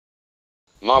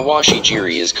Mawashi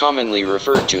Geri is commonly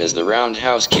referred to as the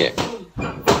Roundhouse Kick,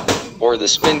 or the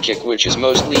spin kick, which is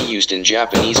mostly used in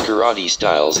Japanese karate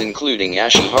styles including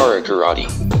Ashihara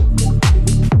Karate.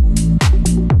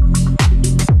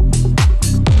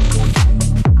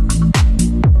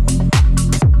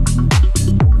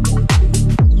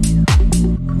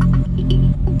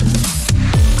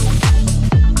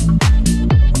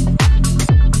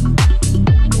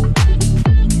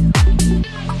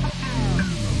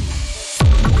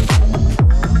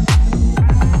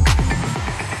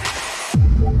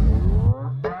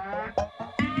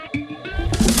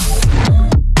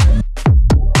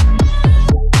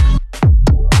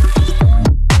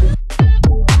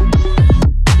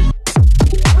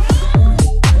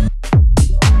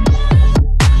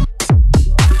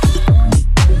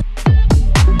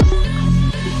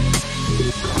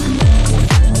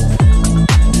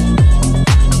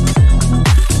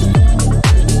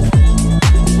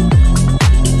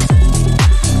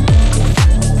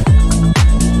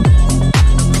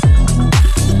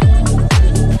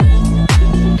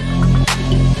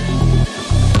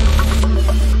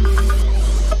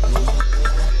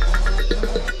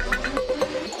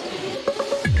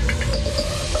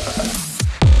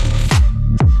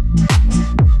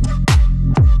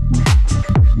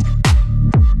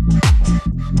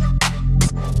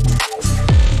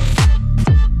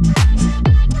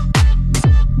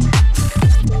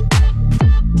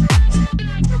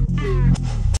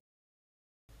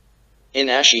 In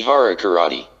Ashihara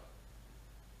Karate,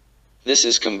 this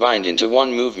is combined into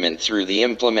one movement through the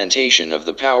implementation of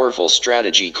the powerful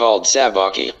strategy called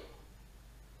Sabaki.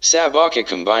 Sabaki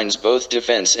combines both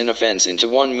defense and offense into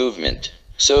one movement,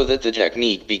 so that the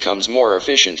technique becomes more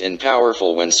efficient and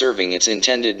powerful when serving its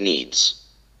intended needs.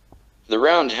 The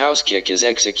roundhouse kick is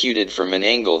executed from an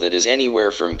angle that is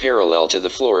anywhere from parallel to the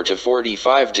floor to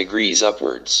 45 degrees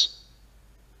upwards.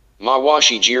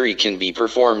 Mawashi Geri can be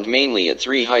performed mainly at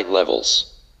 3 height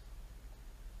levels: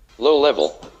 low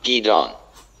level, Gedan;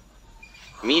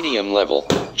 medium level,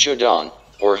 Chudan;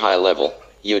 or high level,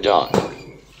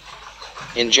 Jodan.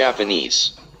 In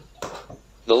Japanese,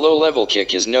 the low level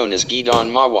kick is known as Gedan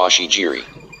Mawashi Geri.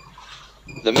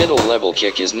 The middle level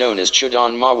kick is known as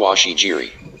Chudan Mawashi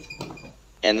Geri.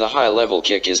 And the high level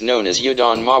kick is known as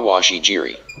Jodan Mawashi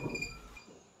Geri.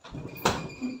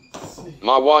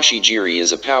 Mawashi Geri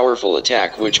is a powerful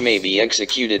attack which may be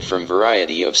executed from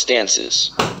variety of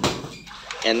stances.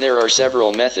 And there are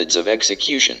several methods of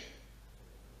execution.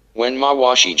 When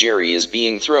Mawashi Geri is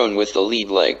being thrown with the lead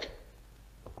leg,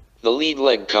 the lead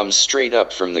leg comes straight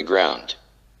up from the ground,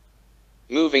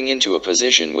 moving into a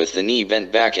position with the knee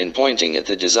bent back and pointing at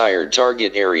the desired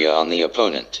target area on the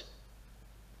opponent.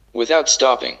 Without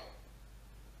stopping,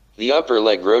 the upper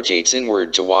leg rotates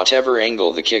inward to whatever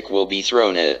angle the kick will be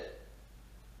thrown at.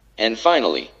 And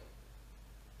finally,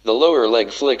 the lower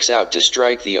leg flicks out to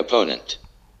strike the opponent,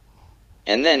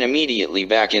 and then immediately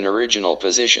back in original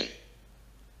position.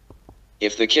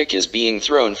 If the kick is being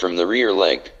thrown from the rear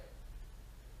leg,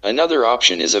 another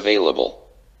option is available.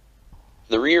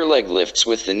 The rear leg lifts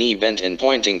with the knee bent and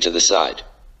pointing to the side,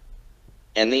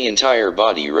 and the entire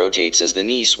body rotates as the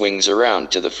knee swings around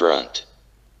to the front.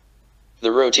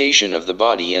 The rotation of the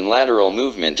body and lateral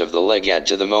movement of the leg add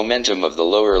to the momentum of the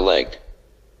lower leg,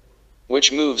 which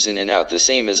moves in and out the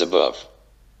same as above.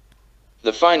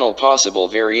 The final possible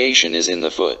variation is in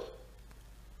the foot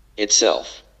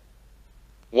itself.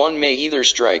 One may either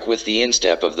strike with the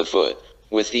instep of the foot,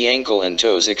 with the ankle and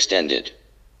toes extended,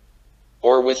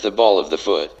 or with the ball of the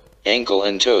foot, ankle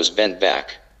and toes bent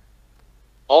back.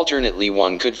 Alternately,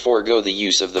 one could forego the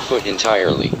use of the foot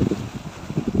entirely,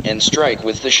 and strike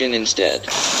with the shin instead,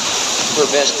 for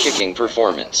best kicking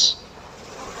performance.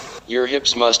 Your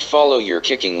hips must follow your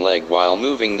kicking leg while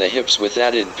moving the hips with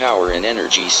added power and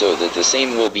energy so that the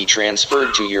same will be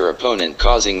transferred to your opponent,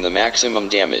 causing the maximum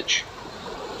damage.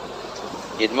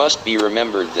 It must be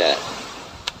remembered that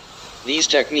these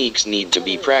techniques need to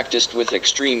be practiced with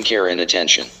extreme care and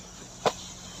attention.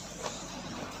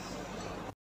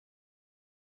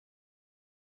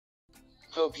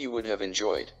 Hope you would have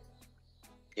enjoyed.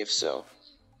 If so,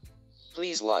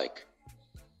 please like,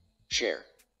 share,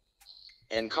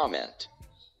 and comment.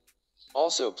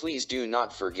 Also, please do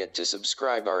not forget to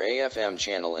subscribe our AFM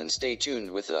channel and stay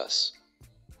tuned with us.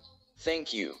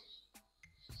 Thank you.